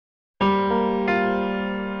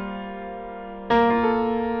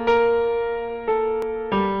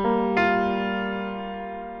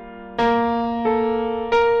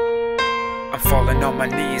on my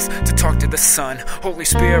knees to talk to the Son. Holy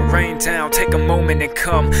Spirit, rain down, take a moment and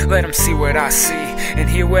come. Let him see what I see and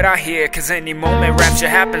hear what I hear, cause any moment rapture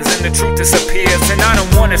happens and the truth disappears. And I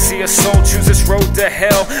don't wanna see a soul choose this road to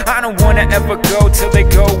hell. I don't wanna ever go till they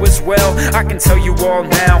go as well. I can tell you all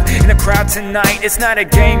now, in the crowd tonight, it's not a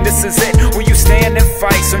game, this is it. Will you stand and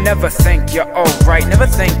fight? So never think you're alright, never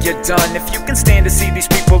think you're done. If you can stand to see these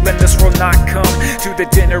people, then this will not come to the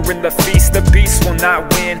dinner and the feast, the beast will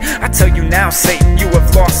not win. I tell you now, Satan, you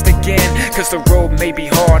have lost again. Cause the road may be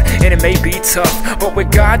hard and it may be tough, but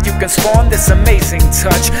with God you can spawn this amazing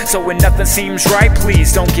touch. So when nothing seems right,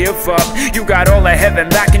 please don't give up. You got all of heaven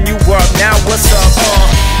backing you up. Now what's up?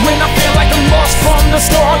 When I feel like I'm lost from the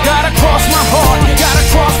start, gotta cross my heart, gotta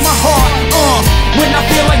cross my heart. When I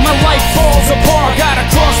feel like my life falls apart, gotta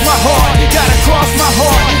cross my heart, gotta cross my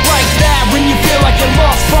heart. Like that, when you feel like you're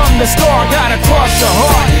lost from the start, gotta cross your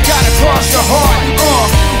heart, gotta cross your heart.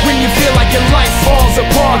 When you feel like your life falls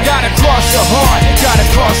apart, gotta cross your heart, gotta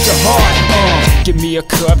cross your heart. Give me a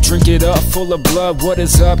cup, drink it up, full of blood. What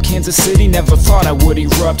is up? Kansas City, never thought I would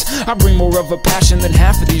erupt. I bring more of a passion than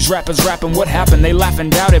half of these rappers rapping. What happened? They laugh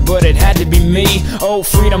and doubt it, but it had to be me. Oh,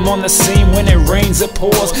 freedom on the scene, when it rains it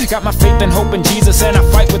pours. Got my faith and hope in Jesus and I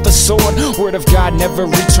fight with the sword. Word of God never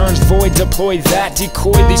returns void. Deploy that,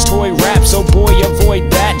 decoy these toy raps. Oh boy,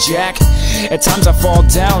 avoid that, Jack. At times I fall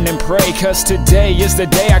down and pray, cause today is the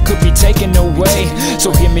day I could be taken away.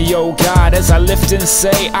 So hear me, oh God, as I lift and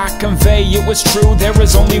say, I convey it was true, there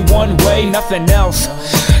is only one way. Nothing else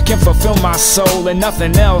can fulfill my soul, and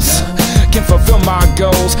nothing else can fulfill my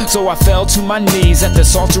goals. So I fell to my knees at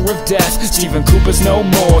this altar of death. Stephen Cooper's no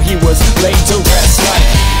more, he was laid to rest. Like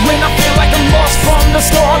when I feel like I'm lost from the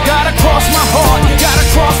start, gotta cross my heart, gotta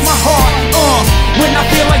cross my heart. When I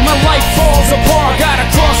feel like my life falls apart, gotta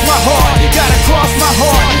cross my heart, gotta cross my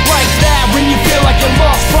heart. Like that, when you feel like you're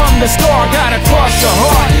lost from the start, gotta cross your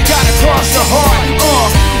heart, gotta cross your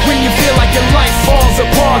heart. When you feel like your life falls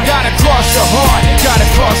apart, gotta cross your heart, gotta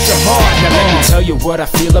cross your heart. Now let me tell you what I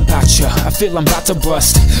feel about you. I feel I'm about to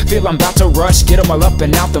bust, feel I'm about to rush. Get them all up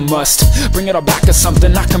and out the must. Bring it all back to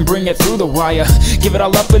something, I can bring it through the wire. Give it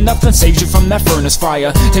all up and nothing saves you from that furnace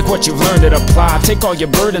fire. Take what you've learned and apply, take all your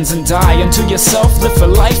burdens and die unto yourself. Live for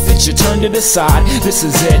life that you turn to decide. This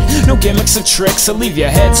is it, no gimmicks or tricks. I'll leave your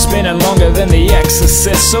head spinning longer than the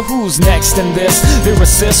Exorcist. So who's next in this?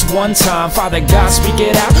 Lyricist one time, Father God speak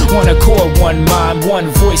it out. One accord, one mind, one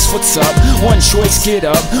voice, what's up? One choice, get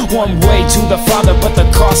up. One way to the Father, but the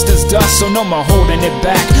cost is dust. So no more holding it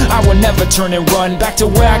back, I will never turn and run back to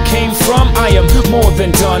where I came from. I am more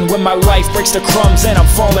than done when my life breaks to crumbs and I'm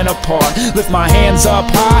falling apart. Lift my hands up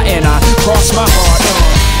high and I cross my heart.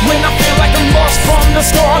 When I feel like I'm lost from the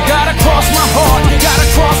start, gotta cross my heart, gotta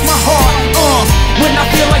cross my heart. When I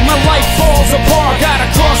feel like my life falls apart, gotta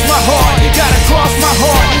cross my heart, gotta cross my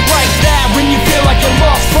heart. Like that, when you feel like you're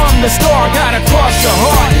lost from the start, gotta cross your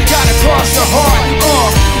heart, gotta cross your heart.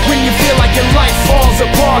 When you feel like your life falls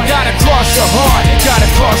apart, gotta cross your heart, gotta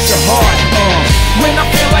cross your heart. When I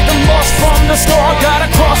feel like I'm lost from the start, gotta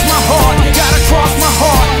cross my heart, gotta cross my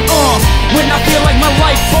heart. When I feel like my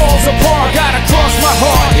life falls apart, gotta cross my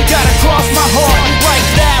heart, gotta cross my heart. Like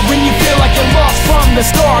that, when you feel like you're lost from the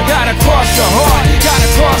start, gotta cross your heart, gotta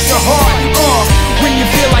cross your heart. When you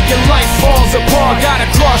feel like your life falls apart, gotta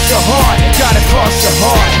cross your heart, gotta cross your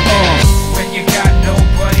heart.